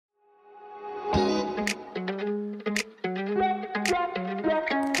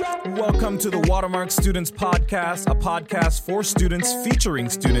Welcome to the Watermark Students Podcast, a podcast for students featuring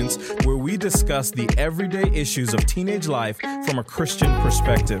students where we discuss the everyday issues of teenage life from a Christian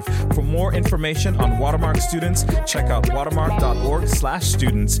perspective. For more information on Watermark students, check out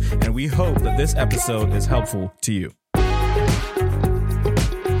watermark.org/students, and we hope that this episode is helpful to you.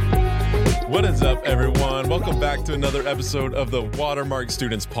 What is up, everyone? Welcome back to another episode of the Watermark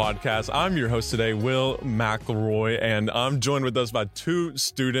Students Podcast. I'm your host today, Will McElroy, and I'm joined with us by two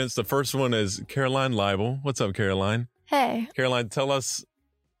students. The first one is Caroline Leibel. What's up, Caroline? Hey. Caroline, tell us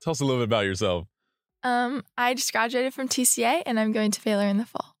a little bit about yourself. I just graduated from TCA, and I'm going to Baylor in the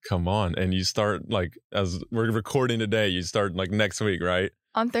fall. Come on. And you start, as we're recording today, you start, next week, right?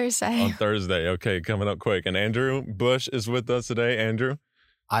 On Thursday. On Thursday. Okay, coming up quick. And Andrew Bush is with us today. Andrew?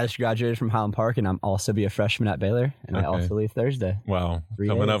 I just graduated from Highland Park, and I'm also be a freshman at Baylor, and I also leave Thursday. Wow. 3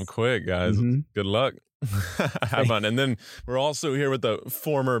 Coming days. up quick, guys. Mm-hmm. Good luck. Have fun. And then we're also here with a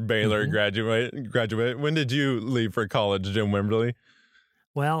former Baylor graduate. When did you leave for college, Jim Wimberly?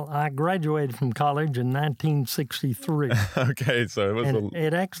 Well, I graduated from college in 1963. Okay, so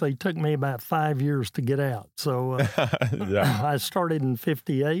it actually took me about 5 years to get out. So yeah. I started in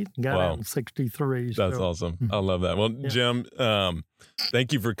 58 and got out in 63. That's awesome. I love that. Well, yeah. Jim,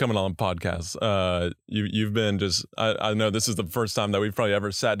 thank you for coming on the podcast. You've been just, I know this is the first time that we've probably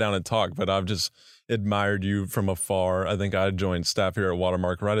ever sat down and talked, but I've just admired you from afar. I think I joined staff here at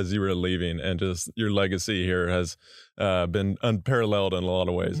Watermark right as you were leaving, and just your legacy here has been unparalleled in a lot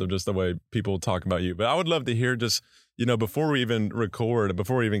of ways of just the way people talk about you. But I would love to hear just, before we even record,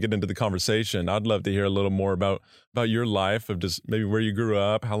 before we even get into the conversation, I'd love to hear a little more about your life, of just maybe where you grew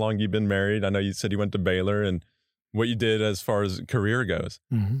up, how long you've been married. I know you said you went to Baylor, and what you did as far as career goes.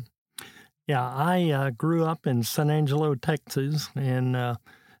 Mm-hmm. Yeah, I grew up in San Angelo, Texas, and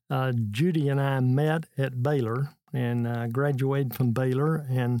Judy and I met at Baylor and graduated from Baylor,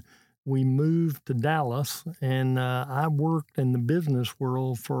 and we moved to Dallas, and I worked in the business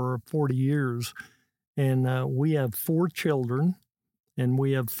world for 40 years, and we have 4 children, and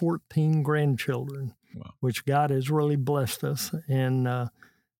we have 14 grandchildren, wow, which God has really blessed us. And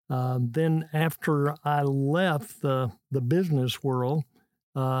then after I left the business world,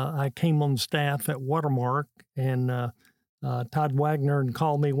 I came on staff at Watermark, and Todd Wagner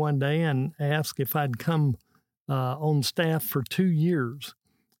called me one day and asked if I'd come on staff for 2 years.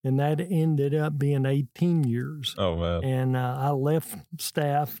 And that ended up being 18 years. Oh, man. And I left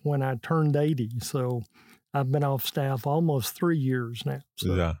staff when I turned 80. So I've been off staff almost 3 years now.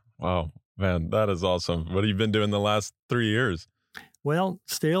 So. Yeah. Wow. Man, that is awesome. What have you been doing the last 3 years? Well,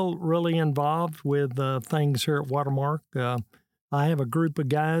 still really involved with things here at Watermark. I have a group of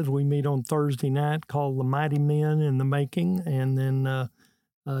guys we meet on Thursday night called the Mighty Men in the Making. And then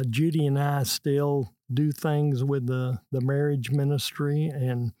Judy and I still do things with the marriage ministry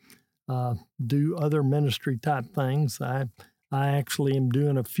and do other ministry type things. I actually am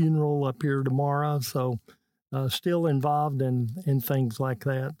doing a funeral up here tomorrow, so still involved in things like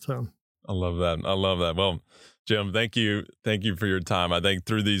that. So I love that. Well, Jim, thank you for your time. I think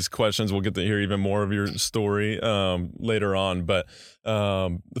through these questions, we'll get to hear even more of your story later on. But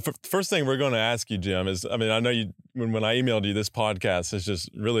the first thing we're going to ask you, Jim, is, I know you, when I emailed you, this podcast is just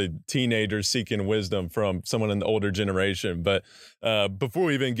really teenagers seeking wisdom from someone in the older generation. But before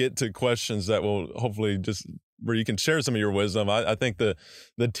we even get to questions that will hopefully just where you can share some of your wisdom, I think the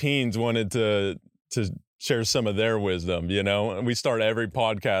teens wanted to share some of their wisdom, and we start every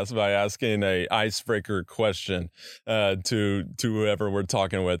podcast by asking a icebreaker question to whoever we're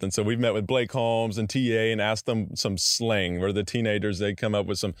talking with. And so we've met with Blake Holmes and TA and asked them some slang, where the teenagers, they come up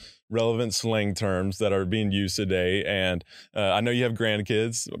with some relevant slang terms that are being used today. And I know you have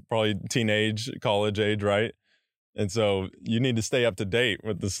grandkids, probably teenage, college age, right? And so you need to stay up to date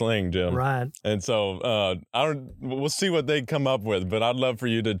with the slang, Jim. Right. And so we'll see what they come up with, but I'd love for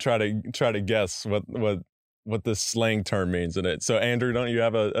you to try to guess what this slang term means in it. So Andrew, don't you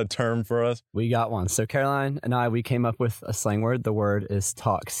have a term for us? We got one. So Caroline and I, we came up with a slang word. The word is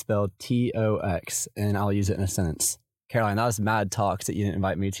tox, spelled Tox, and I'll use it in a sentence. Caroline, that was mad tox that you didn't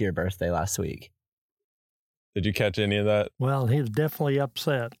invite me to your birthday last week. Did you catch any of that? Well, he was definitely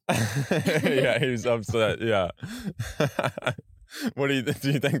upset. Yeah, he was upset. Yeah. Do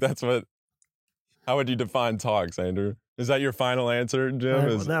you think that's what? How would you define tox, Andrew? Is that your final answer,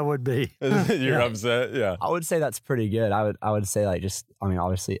 Jim? That would be. You're upset? Yeah. I would say that's pretty good. I would say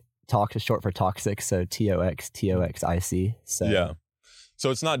obviously tox is short for toxic, so TOXIC. So yeah.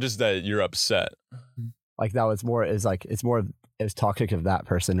 So it's not just that you're upset. Like that was more is like it's more of it was toxic of that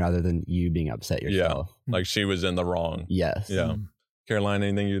person rather than you being upset yourself. Yeah. Like she was in the wrong. Yes. Yeah. Caroline,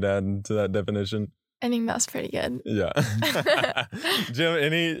 anything you'd add to that definition? I think that was pretty good. Yeah. Jim,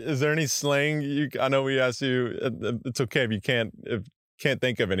 is there any slang I know we asked you, it's okay if you can't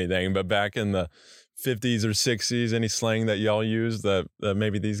think of anything, but back in the 50s or 60s, any slang that y'all used that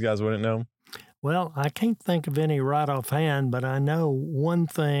maybe these guys wouldn't know? Well, I can't think of any right offhand, but I know one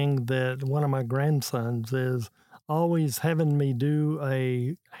thing that one of my grandsons is always having me do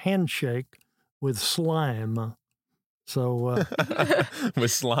a handshake with slime. So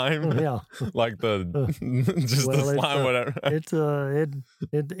with slime, yeah, like the slime, whatever.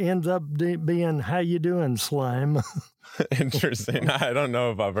 It ends up being "How you doing, slime?" Interesting. I don't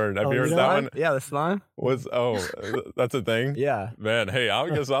know if I've heard. Have you heard that one? Yeah, the slime. That's a thing. Yeah, man. Hey, I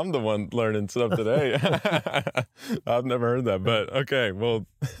guess I'm the one learning stuff today. I've never heard that, but okay. Well,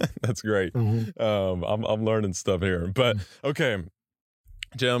 that's great. Mm-hmm. I'm learning stuff here, but okay,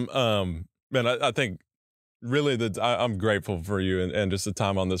 Jim. Man, I think. Really, I'm grateful for you and just the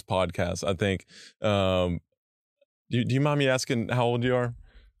time on this podcast. I think, do you mind me asking how old you are?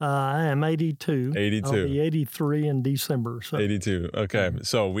 I am 82. 82. I'll be 83 in December. So. 82. Okay.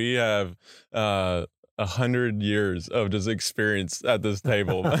 So we have 100 years of just experience at this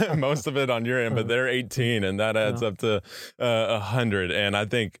table, most of it on your end, but they're 18 and that adds up to 100. And I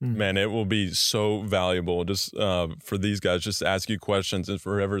think, man, it will be so valuable just for these guys just to ask you questions and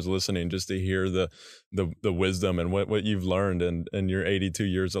for whoever's listening, just to hear the wisdom and what you've learned in your 82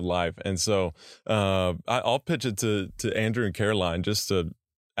 years of life. And so I'll pitch it to Andrew and Caroline just to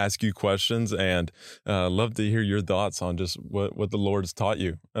ask you questions and love to hear your thoughts on just what the Lord's taught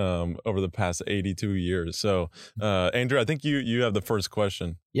you over the past 82 years. So, Andrew, I think you have the first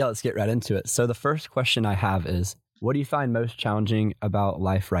question. Yeah, let's get right into it. So the first question I have is, what do you find most challenging about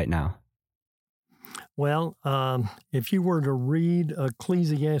life right now? Well, if you were to read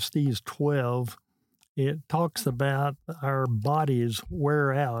Ecclesiastes 12, it talks about our bodies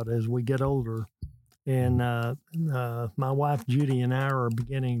wear out as we get older. And my wife, Judy, and I are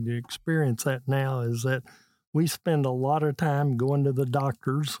beginning to experience that now, is that we spend a lot of time going to the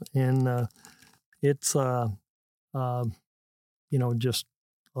doctors, and it's, just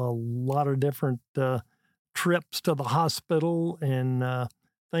a lot of different trips to the hospital and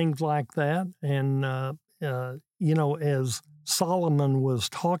things like that. And, as Solomon was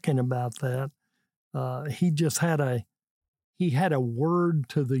talking about that, he had a word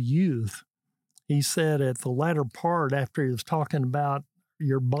to the youth. He said at the latter part, after he was talking about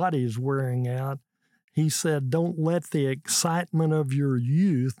your body's wearing out, he said, don't let the excitement of your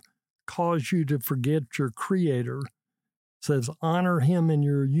youth cause you to forget your Creator. It says, honor him in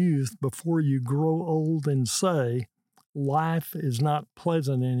your youth before you grow old and say, life is not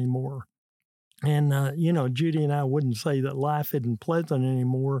pleasant anymore. And, Judy and I wouldn't say that life isn't pleasant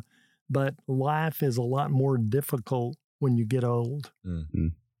anymore, but life is a lot more difficult when you get old. Mm-hmm.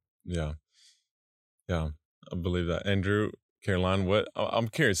 Yeah. Yeah, I believe that. Andrew, Caroline, I'm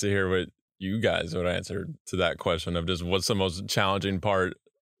curious to hear what you guys would answer to that question of just what's the most challenging part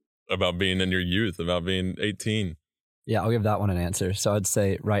about being in your youth, about being 18? Yeah, I'll give that one an answer. So I'd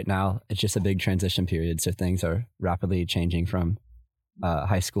say right now, it's just a big transition period. So things are rapidly changing from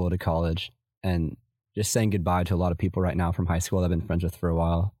high school to college, and just saying goodbye to a lot of people right now from high school that I've been friends with for a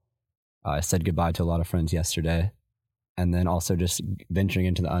while. I said goodbye to a lot of friends yesterday. And then also just venturing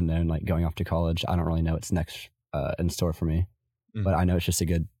into the unknown, like going off to college. I don't really know what's next in store for me, but I know it's just a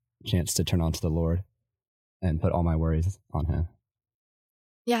good chance to turn on to the Lord and put all my worries on Him.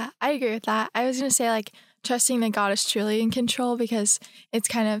 Yeah, I agree with that. I was going to say, like, trusting that God is truly in control, because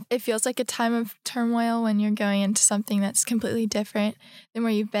it feels like a time of turmoil when you're going into something that's completely different than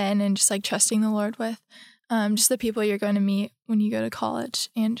where you've been, and just like trusting the Lord with just the people you're going to meet when you go to college,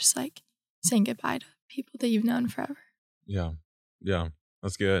 and just like saying goodbye to people that you've known forever. Yeah,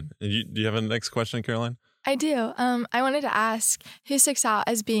 that's good. And do you have a next question, Caroline? I do. I wanted to ask, who sticks out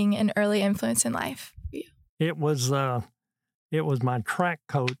as being an early influence in life for you? It was my track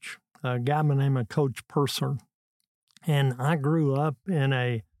coach, a guy by the name of Coach Purser. And I grew up in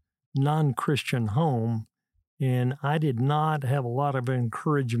a non-Christian home, and I did not have a lot of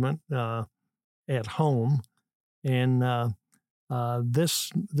encouragement at home. And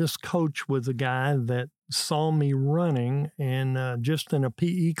this coach was a guy that saw me running and just in a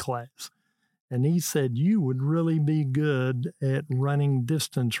PE class. And he said, you would really be good at running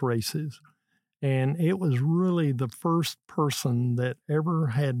distance races. And it was really the first person that ever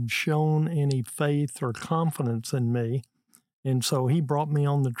had shown any faith or confidence in me. And so he brought me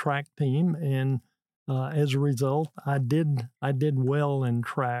on the track team. And as a result, I did well in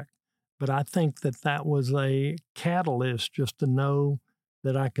track. But I think that was a catalyst just to know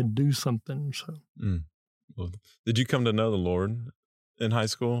that I could do something. So. Well, did you come to know the Lord in high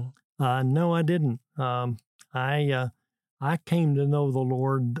school? No, I didn't. I came to know the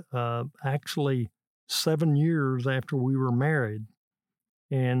Lord actually 7 years after we were married.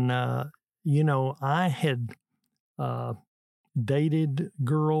 And, I had dated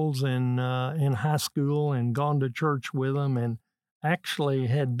girls in high school and gone to church with them, and actually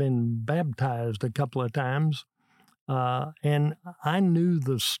had been baptized a couple of times. And I knew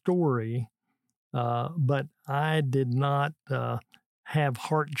the story, but I did not have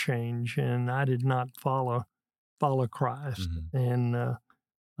heart change, and I did not follow Christ. And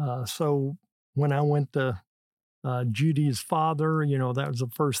so when I went to Judy's father, that was the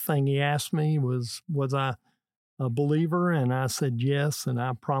first thing he asked me was I a believer? And I said yes, and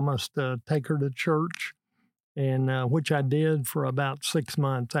I promised to take her to church, and which I did for about 6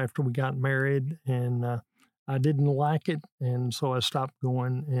 months after we got married, and I didn't like it, and so I stopped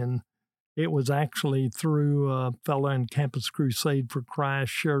going. And it was actually through a fellow in Campus Crusade for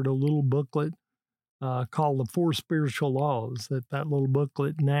Christ shared a little booklet called The Four Spiritual Laws. That little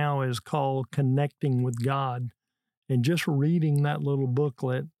booklet now is called Connecting with God. And just reading that little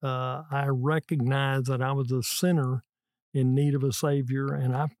booklet, I recognized that I was a sinner in need of a Savior.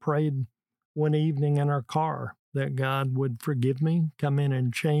 And I prayed one evening in our car that God would forgive me, come in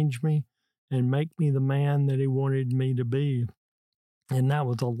and change me, and make me the man that He wanted me to be. And that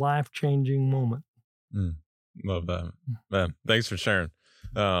was a life-changing moment. Love that. Man, thanks for sharing.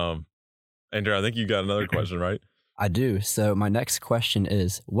 Andrew, I think you got another question, right? I do. So my next question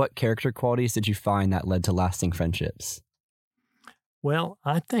is, what character qualities did you find that led to lasting friendships? Well,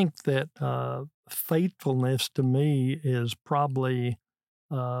 I think that faithfulness to me is probably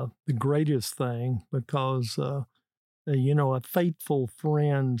the greatest thing, because, a faithful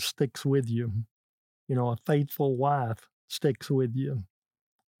friend sticks with you. A faithful wife sticks with you.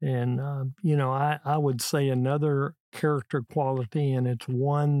 And, I would say another character quality, and it's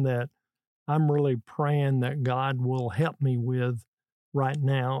one that I'm really praying that God will help me with right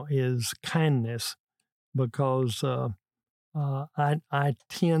now, is kindness, because I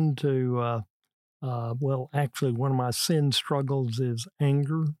tend to, actually, one of my sin struggles is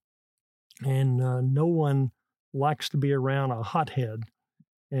anger, and no one likes to be around a hothead.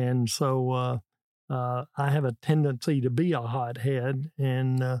 And so I have a tendency to be a hothead,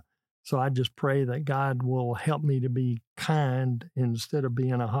 and so I just pray that God will help me to be kind instead of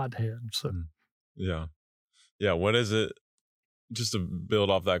being a hothead. So, yeah. What is it? Just to build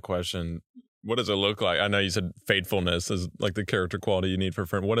off that question, what does it look like? I know you said faithfulness is like the character quality you need for a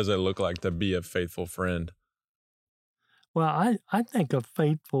friend. What does it look like to be a faithful friend? Well, I think a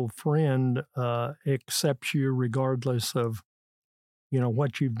faithful friend accepts you regardless of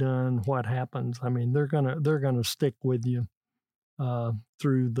what you've done, what happens. I mean, they're gonna stick with you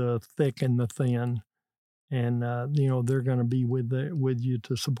through the thick and the thin, and they're gonna be with you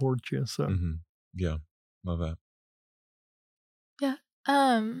to support you. So, yeah, love that. Yeah.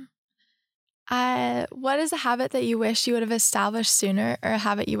 What is a habit that you wish you would have established sooner, or a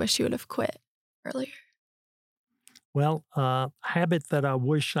habit you wish you would have quit earlier? Well, habit that I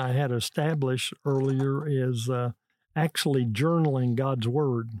wish I had established earlier is actually journaling God's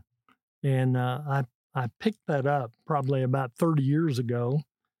Word. And I picked that up probably about 30 years ago.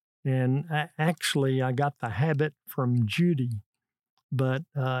 And actually, I got the habit from Judy. But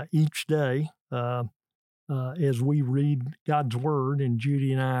each day, as we read God's Word, and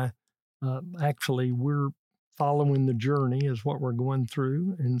Judy and I, actually, we're following the journey is what we're going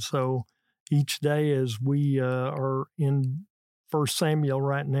through. And so each day as we are in 1 Samuel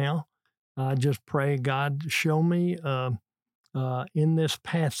right now, I just pray, God, show me in this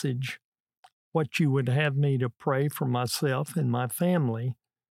passage what you would have me to pray for myself and my family.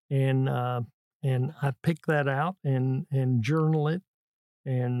 And I pick that out and journal it.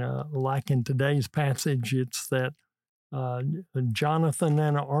 And like in today's passage, it's that Jonathan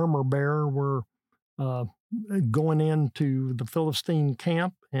and an armor bearer were going into the Philistine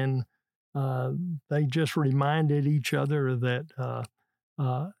camp, and they just reminded each other that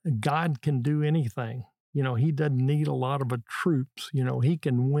God can do anything. He doesn't need a lot of troops. He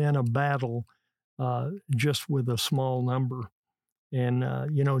can win a battle just with a small number. And,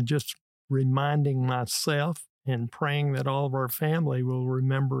 just reminding myself and praying that all of our family will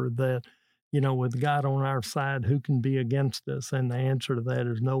remember that, with God on our side, who can be against us? And the answer to that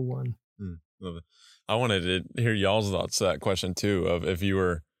is no one. Love it. I wanted to hear y'all's thoughts to that question too, of if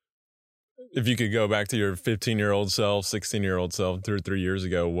you could go back to your 15-year-old self, 16-year-old self 2 or 3 years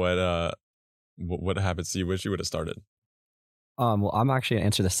ago, what habits do you wish you would have started? Well, I'm actually going to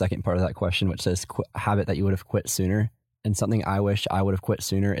answer the second part of that question, which says habit that you would have quit sooner. And something I wish I would have quit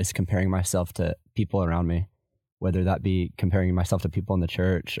sooner is comparing myself to people around me. whether that be comparing myself to people in the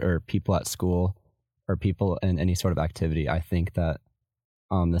church or people at school or people in any sort of activity. I think that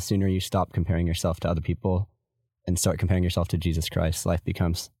the sooner you stop comparing yourself to other people and start comparing yourself to Jesus Christ, life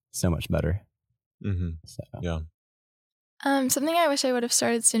becomes so much better. Mm-hmm. So. Yeah. Something I wish I would have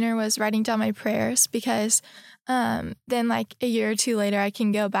started sooner was writing down my prayers, because then like a year or two later, I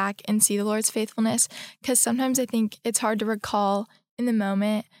can go back and see the Lord's faithfulness. Because sometimes I think it's hard to recall in the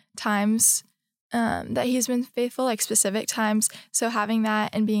moment times that he's been faithful, like specific times. So having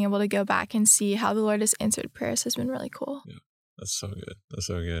that and being able to go back and see how the Lord has answered prayers has been really cool. Yeah, that's so good. That's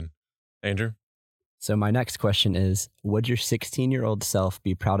so good. Andrew? So my next question is, would your 16-year-old self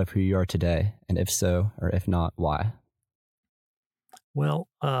be proud of who you are today? And if so, or if not, why? Well,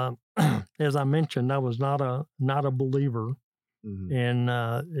 as I mentioned, I was not a believer. Mm-hmm. And,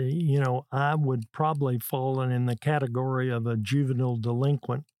 I would probably fall in the category of a juvenile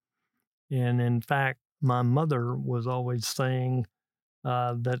delinquent. And in fact, my mother was always saying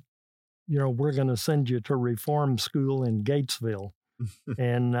that, we're going to send you to reform school in Gatesville.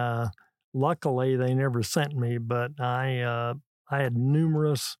 And luckily, they never sent me, but I had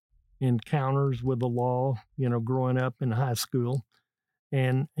numerous encounters with the law, growing up in high school.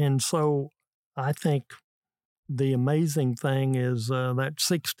 And so I think the amazing thing is that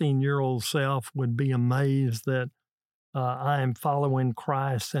 16-year-old self would be amazed that I am following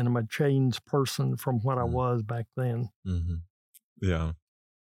Christ and I'm a changed person from what I was back then. Mm-hmm. Yeah.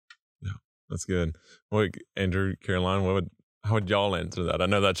 Yeah. That's good. Well, Andrew, Caroline, how would y'all answer that? I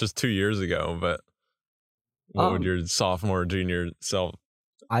know that's just 2 years ago, but what would your sophomore, junior self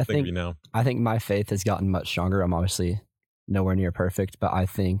think of you now? I think my faith has gotten much stronger. I'm obviously nowhere near perfect, but I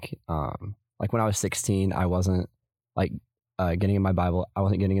think like when I was 16, I wasn't like getting in my Bible. I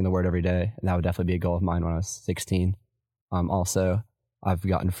wasn't getting in the Word every day, and that would definitely be a goal of mine when I was 16. Also, I've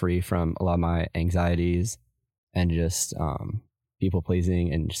gotten free from a lot of my anxieties and just people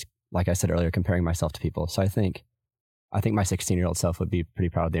pleasing, and just like I said earlier, comparing myself to people. So I think my 16-year-old self would be pretty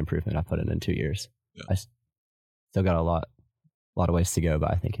proud of the improvement I put in 2 years. Yeah. I still got a lot of ways to go,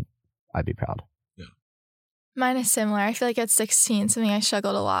 but I think I'd be proud. Yeah. Mine is similar. I feel like at 16, something I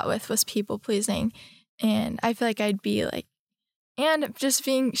struggled a lot with was people pleasing. And I feel like I'd be like, and just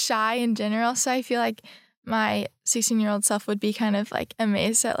being shy in general. So I feel like my 16-year-old self would be kind of like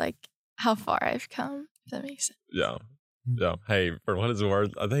amazed at like how far I've come, if that makes sense. Yeah. Yeah. Hey, for what it's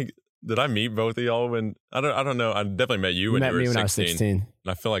worth, I think, did I meet both of y'all when, I don't know. I definitely met you when you were 16. When I was 16.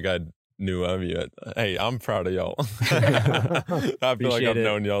 And I feel like I knew of you. Hey, I'm proud of y'all. I feel like I've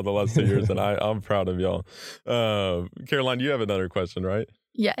known y'all the last 2 years, and I'm proud of y'all. Caroline, you have another question, right?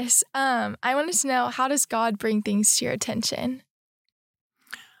 Yes. I wanted to know, how does God bring things to your attention?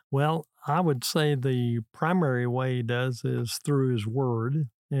 Well, I would say the primary way he does is through his word.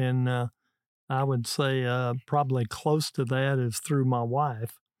 And I would say probably close to that is through my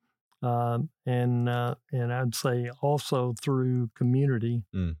wife. And I'd say also through community.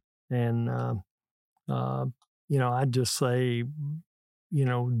 And, I'd just say,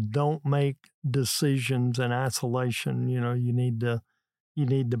 don't make decisions in isolation. You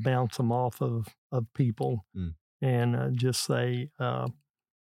need to bounce them off of people and just say,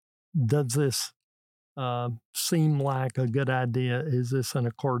 does this seem like a good idea? Is this in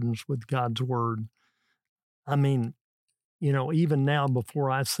accordance with God's word? I mean, even now, before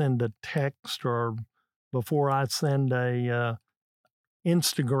I send a text or before I send a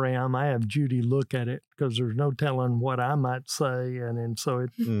Instagram, I have Judy look at it, because there's no telling what I might say. And so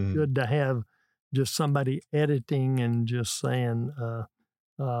it's good to have just somebody editing and just saying,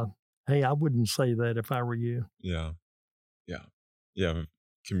 hey, I wouldn't say that if I were you. Yeah. Yeah. Yeah.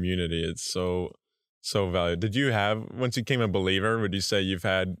 Community. It's so valuable. Did you have, once you became a believer, would you say you've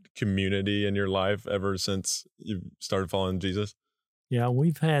had community in your life ever since you started following Jesus? Yeah,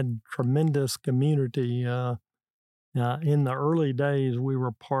 we've had tremendous community. In the early days, we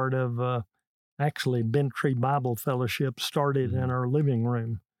were part of actually Bent Tree Bible Fellowship started in our living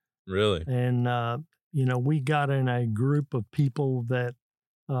room. Really? And, we got in a group of people that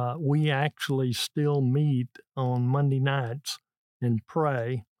we actually still meet on Monday nights and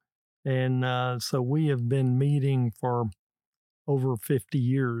pray. And so we have been meeting for over 50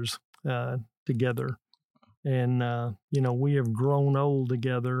 years together. And, we have grown old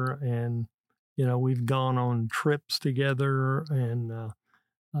together, and, we've gone on trips together, and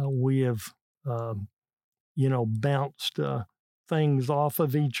we have, bounced things off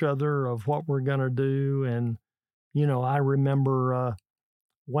of each other of what we're going to do. And, I remember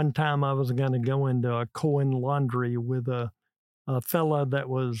one time I was going to go into a Cohen Laundry with a fella that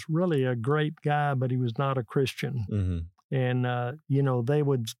was really a great guy, but he was not a Christian. And,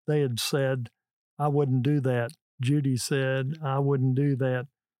 they had said, I wouldn't do that. Judy said, I wouldn't do that.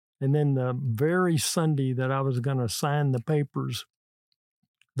 And then the very Sunday that I was going to sign the papers,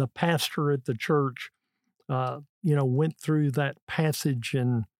 the pastor at the church, went through that passage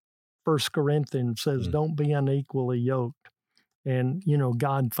in 1 Corinthians, says, don't be unequally yoked. And,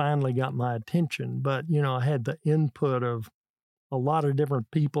 God finally got my attention. But, I had the input of a lot of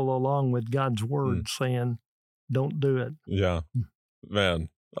different people along with God's word saying, don't do it. Yeah. Man,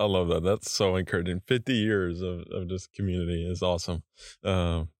 I love that. That's so encouraging. 50 years of this community is awesome.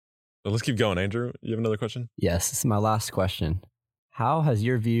 But let's keep going. Andrew, you have another question? Yes, this is my last question. How has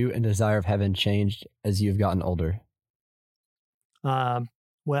your view and desire of heaven changed as you've gotten older?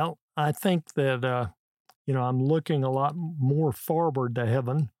 Well, I think that, I'm looking a lot more forward to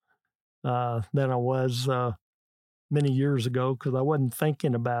heaven than I was many years ago because I wasn't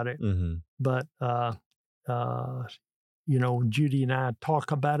thinking about it. Mm-hmm. But, Judy and I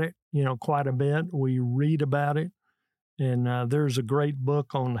talk about it, quite a bit. We read about it. And there's a great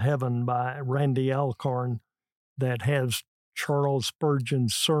book on heaven by Randy Alcorn that has Charles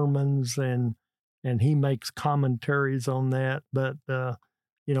Spurgeon's sermons, and he makes commentaries on that. But,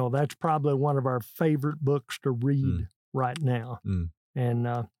 that's probably one of our favorite books to read right now.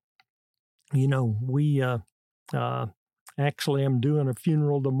 And, we actually am doing a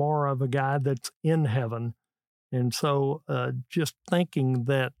funeral tomorrow of a guy that's in heaven. And so just thinking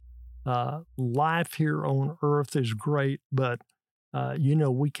that life here on earth is great, but,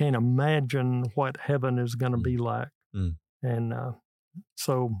 we can't imagine what heaven is going to be like. And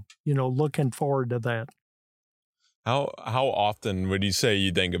so, looking forward to that. How often would you say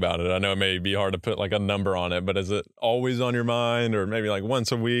you think about it? I know it may be hard to put like a number on it, but is it always on your mind, or maybe like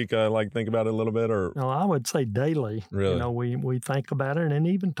once a week, think about it a little bit? Or no, I would say daily. Really? We think about it and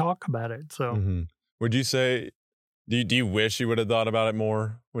even talk about it. So, would you say, do you wish you would have thought about it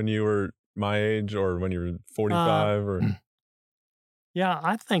more when you were my age or when you were 45? Or yeah,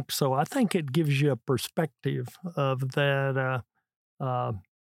 I think so. I think it gives you a perspective of that.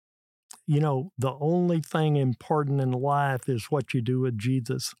 The only thing important in life is what you do with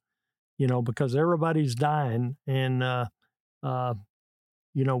Jesus, because everybody's dying, and,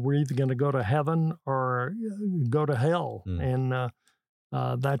 we're either going to go to heaven or go to hell. And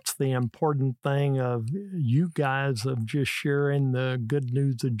that's the important thing of you guys, of just sharing the good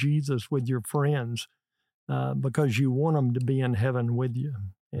news of Jesus with your friends, because you want them to be in heaven with you.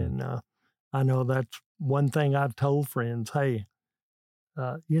 And I know that's one thing I've told friends, hey,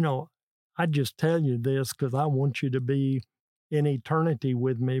 I just tell you this because I want you to be in eternity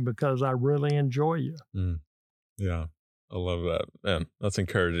with me because I really enjoy you. Yeah, I love that. Man, that's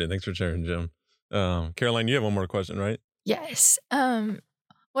encouraging. Thanks for sharing, Jim. Caroline, you have one more question, right? Yes.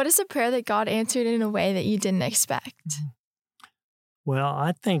 What is a prayer that God answered in a way that you didn't expect? Well,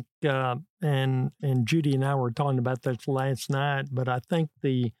 I think, and Judy and I were talking about this last night, but I think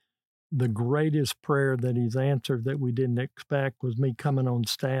the greatest prayer that he's answered that we didn't expect was me coming on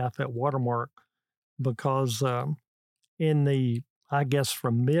staff at Watermark, because from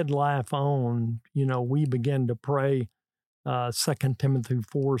midlife on, we began to pray 2 Timothy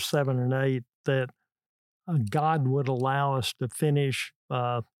 4, 7, and 8, that God would allow us to finish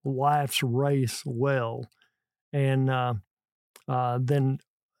life's race well. And then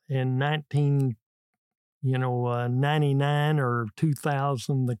in 99 or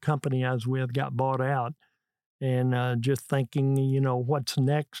 2000, the company I was with got bought out. And just thinking, what's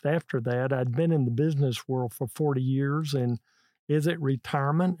next after that? I'd been in the business world for 40 years, and is it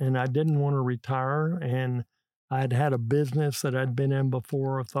retirement? And I didn't want to retire. And I'd had a business that I'd been in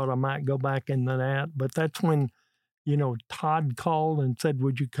before. I thought I might go back into that. But that's when, Todd called and said,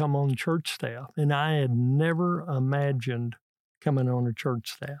 would you come on church staff? And I had never imagined coming on a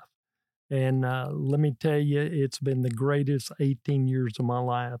church staff. And let me tell you, it's been the greatest 18 years of my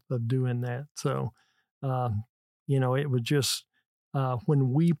life of doing that. So, it was just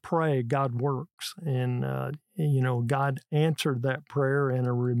when we pray, God works. And, God answered that prayer in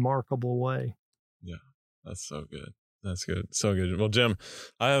a remarkable way. Yeah, that's so good. That's good. So good. Well, Jim,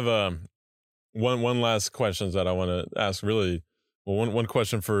 I have one last question that I want to ask. Really, one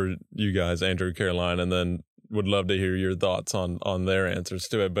question for you guys, Andrew, Caroline, and then would love to hear your thoughts on their answers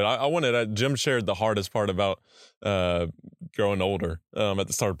to it. But I wanted, Jim shared the hardest part about growing older at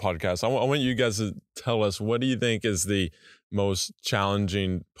the start of the podcast. I want you guys to tell us, what do you think is the most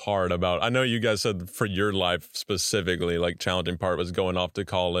challenging part about, I know you guys said for your life specifically, like challenging part was going off to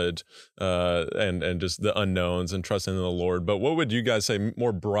college and just the unknowns and trusting in the Lord. But what would you guys say,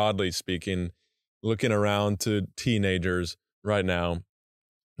 more broadly speaking, looking around to teenagers right now,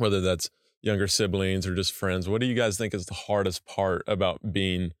 whether that's younger siblings or just friends, what do you guys think is the hardest part about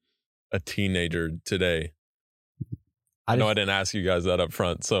being a teenager today? I know I didn't ask you guys that up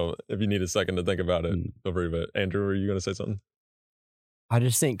front, so if you need a second to think about it, feel free. But Andrew, were you going to say something? I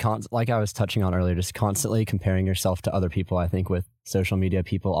just think, like I was touching on earlier, just constantly comparing yourself to other people. I think with social media,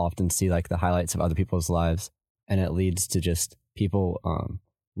 people often see like the highlights of other people's lives, and it leads to just people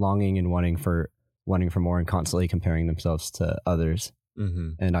longing and wanting for more and constantly comparing themselves to others.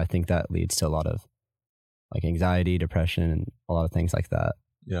 Mm-hmm. And I think that leads to a lot of like anxiety, depression, and a lot of things like that.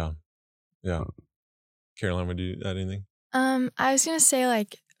 Yeah. Caroline, would you add anything? I was going to say,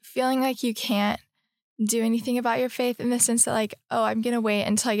 like, feeling like you can't do anything about your faith in the sense that, like, oh, I'm going to wait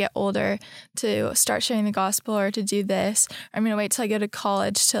until I get older to start sharing the gospel or to do this. Or I'm going to wait till I go to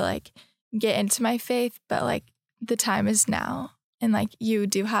college to, like, get into my faith. But, like, the time is now. And, like, you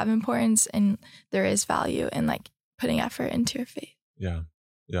do have importance and there is value in, like, putting effort into your faith. Yeah.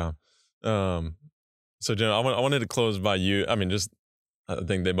 So, Jen, I wanted to close by you. I mean, I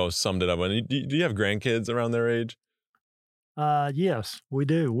think they both summed it up. Do you have grandkids around their age? Yes, we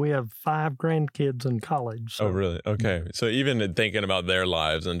do. We have 5 grandkids in college. So. Oh, really? Okay. So even in thinking about their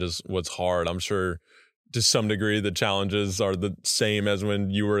lives and just what's hard, I'm sure to some degree the challenges are the same as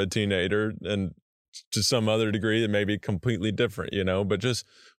when you were a teenager, and to some other degree it may be completely different, but just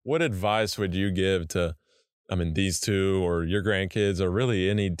what advice would you give to, these two or your grandkids or really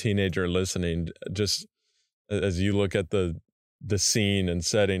any teenager listening, just as you look at the scene and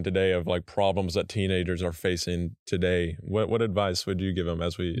setting today of like problems that teenagers are facing today? What advice would you give them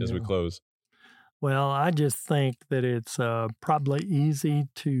as we close? Well, I just think that it's probably easy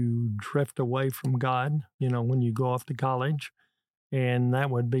to drift away from God, when you go off to college. And that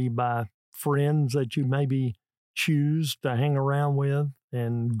would be by friends that you maybe choose to hang around with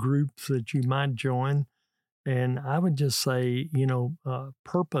and groups that you might join. And I would just say,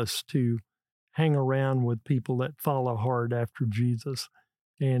 purpose to hang around with people that follow hard after Jesus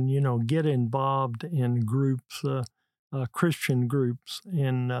and, get involved in groups, Christian groups,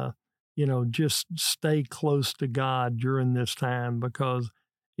 and, just stay close to God during this time, because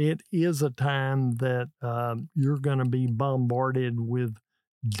it is a time that you're going to be bombarded with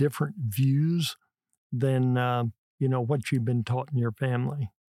different views than, what you've been taught in your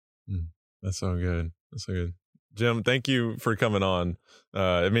family. That's so good. Jim, thank you for coming on.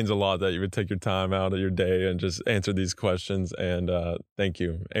 It means a lot that you would take your time out of your day and just answer these questions. And thank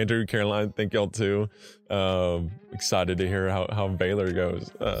you. Andrew, Caroline, thank y'all too. Excited to hear how Baylor goes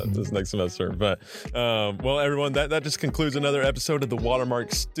this next semester. But, well, everyone, that just concludes another episode of the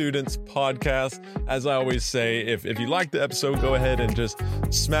Watermark Students Podcast. As I always say, if you like the episode, go ahead and just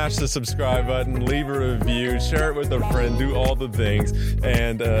smash the subscribe button, leave a review, share it with a friend, do all the things.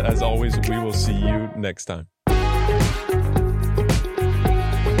 And as always, we will see you next time.